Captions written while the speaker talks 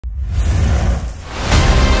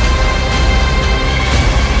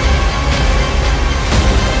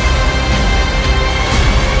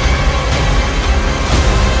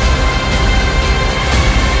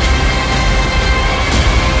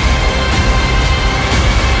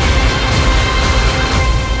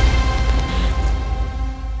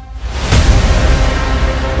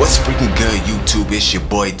good YouTube? It's your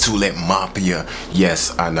boy TooLITMafia.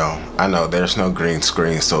 Yes, I know there's no green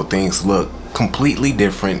screen, so things look completely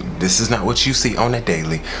different. This is not what you see on a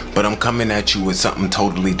daily, but I'm coming at you with something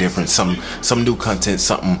totally different, some new content,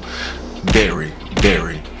 something very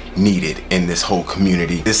needed in this whole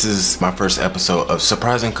community. This is my first episode of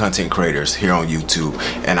surprising content creators here on YouTube,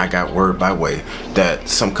 and I got word by way that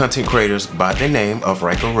some content creators by the name of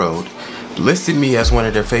Riker Road listed me as one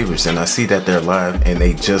of their favorites, and I see that they're live and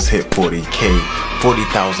they just hit 40K,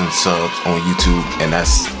 40,000 subs on YouTube, and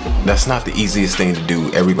that's not the easiest thing to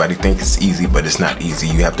do. Everybody thinks it's easy, but it's not easy.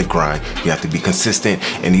 You have to grind, you have to be consistent,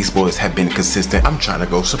 and these boys have been consistent. I'm trying to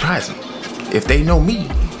go surprise them. If they know me,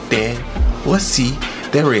 then let's see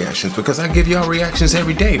their reactions, because I give y'all reactions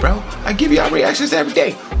every day, bro. I give y'all reactions every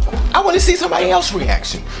day. I want to see somebody else's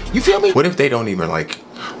reaction. You feel me? What if they don't even like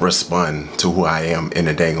respond to who I am in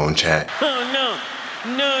the dang on chat? Oh no.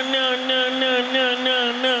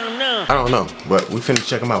 I don't know, but we finna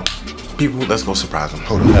check them out. People, let's go surprise them.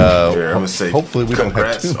 Hold on. Here, I'm gonna say hopefully we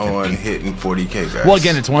congrats don't have to. on hitting 40K, guys. Well,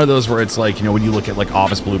 again, it's one of those where it's like, you know, when you look at like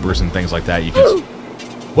office bloopers and things like that, you can.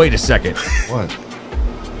 Wait a second. What?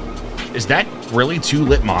 Is that really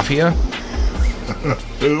TooLITMafia?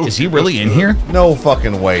 Is he really in here? No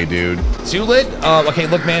fucking way, dude. TooLIT? Okay,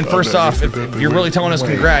 look, man. First off, if you're really telling us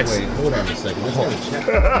congrats, Wait, hold on a second.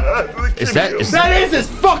 Let's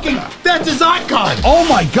that that's his icon. Oh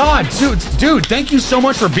my God, dude! Thank you so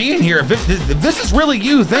much for being here. If this is really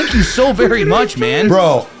you, thank you so very much, man.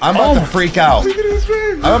 Bro, I'm about to freak out.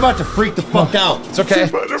 I'm about to freak the fuck out. It's okay.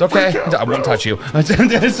 It's okay. I won't touch you.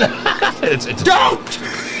 Don't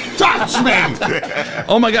touch me.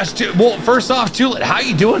 Oh my gosh, dude. Well, first off, TooLIT, how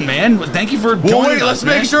you doing, man? Thank you for joining Well, wait, us, let's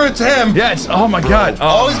man. make sure it's him. Yeah, it's, oh my God.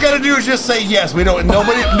 All he's gotta do is just say yes. We don't.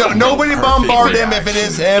 Nobody bombard him if it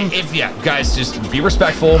is him. If yeah, guys, just be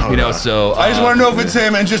respectful. You know. So I just want to know if it's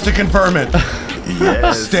him, and just to confirm it.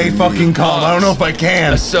 Yes, Stay fucking calm. I don't know if I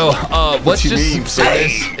can. So let's just say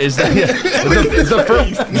is that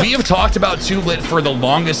we have talked about TooLIT for the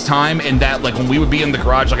longest time, and that like when we would be in the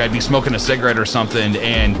garage, like I'd be smoking a cigarette or something,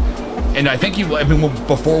 and I think I mean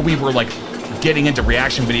before we were like getting into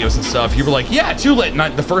reaction videos and stuff, you were like, yeah, TooLIT,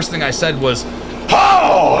 and the first thing I said was,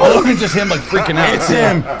 oh, and just him like freaking out. It's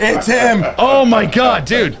him. It's him. Oh my God,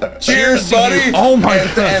 dude. Cheers, buddy. Oh my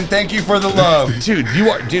God. And thank you for the love. Dude,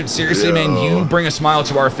 seriously, man, you bring a smile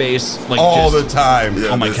to our face like all just, the time. Yeah,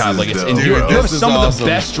 oh my this God, is like it's dope. and Dude, you have this is some of awesome.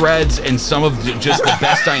 the best dreads and some of just the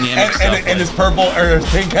best dynamic stuff. And his purple or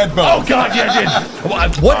pink headphones. Oh God, yeah,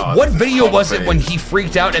 dude. What video was it when he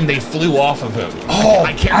freaked out and they flew off of him? Oh,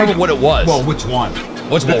 I can't remember what it was. Well, which one?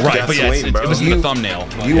 Well, right, but yeah, Gasoline, it was in the thumbnail.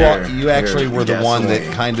 You actually were the one that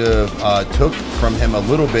gasoline. kind of took from him a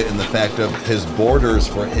little bit in the fact of his borders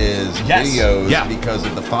for his videos because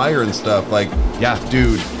of the fire and stuff. Like,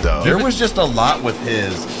 dude, there was just a lot with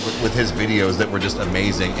his videos that were just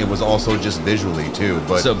amazing. It was also just visually too.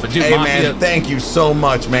 But, dude, hey, Mafia, man, thank you so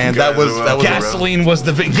much, man. That was gasoline was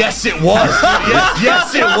the yes, it was.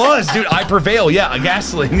 yes, it was, dude. I prevail. Yeah,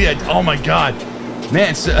 gasoline. Yeah. Oh my God.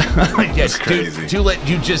 Man, so, yes, crazy. TooLIT,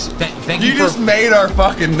 you just thank you. You just made our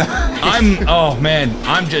fucking night.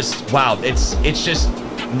 I'm just wow. It's just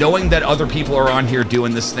knowing that other people are on here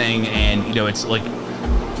doing this thing, and you know, it's like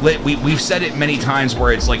we've said it many times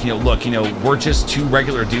where it's like, you know, look, you know, we're just two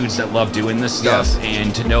regular dudes that love doing this stuff,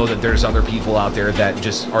 and to know that there's other people out there that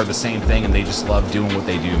just are the same thing and they just love doing what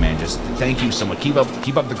they do, man. Just thank you so much. Keep up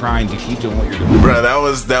the grind. You keep doing what you're doing, bro. That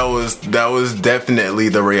was definitely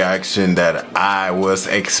the reaction that I was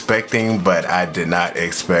expecting, but I did not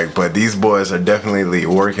expect. But these boys are definitely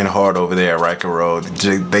working hard over there at Riker Road.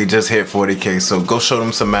 They just hit 40K, so go show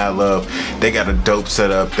them some mad love. They got a dope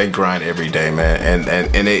setup. They grind every day, man,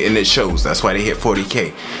 and it shows. That's why they hit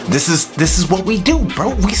 40K. This is what we do,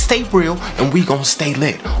 bro. We stay real and we gonna stay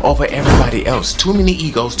lit over everybody else. Too many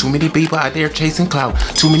egos, too many people out there chasing clout,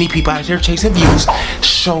 too many people out there chasing views.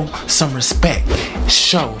 Show some respect.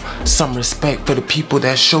 Show some respect for the people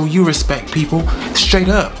that show you respect, people. Straight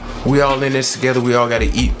up. We all in this together. We all gotta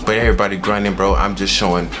eat, but everybody grinding, bro. I'm just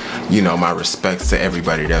showing, you know, my respects to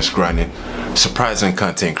everybody that's grinding. Surprising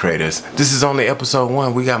content creators. This is only episode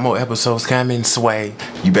 1. We got more episodes coming, sway.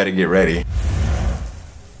 You better get ready.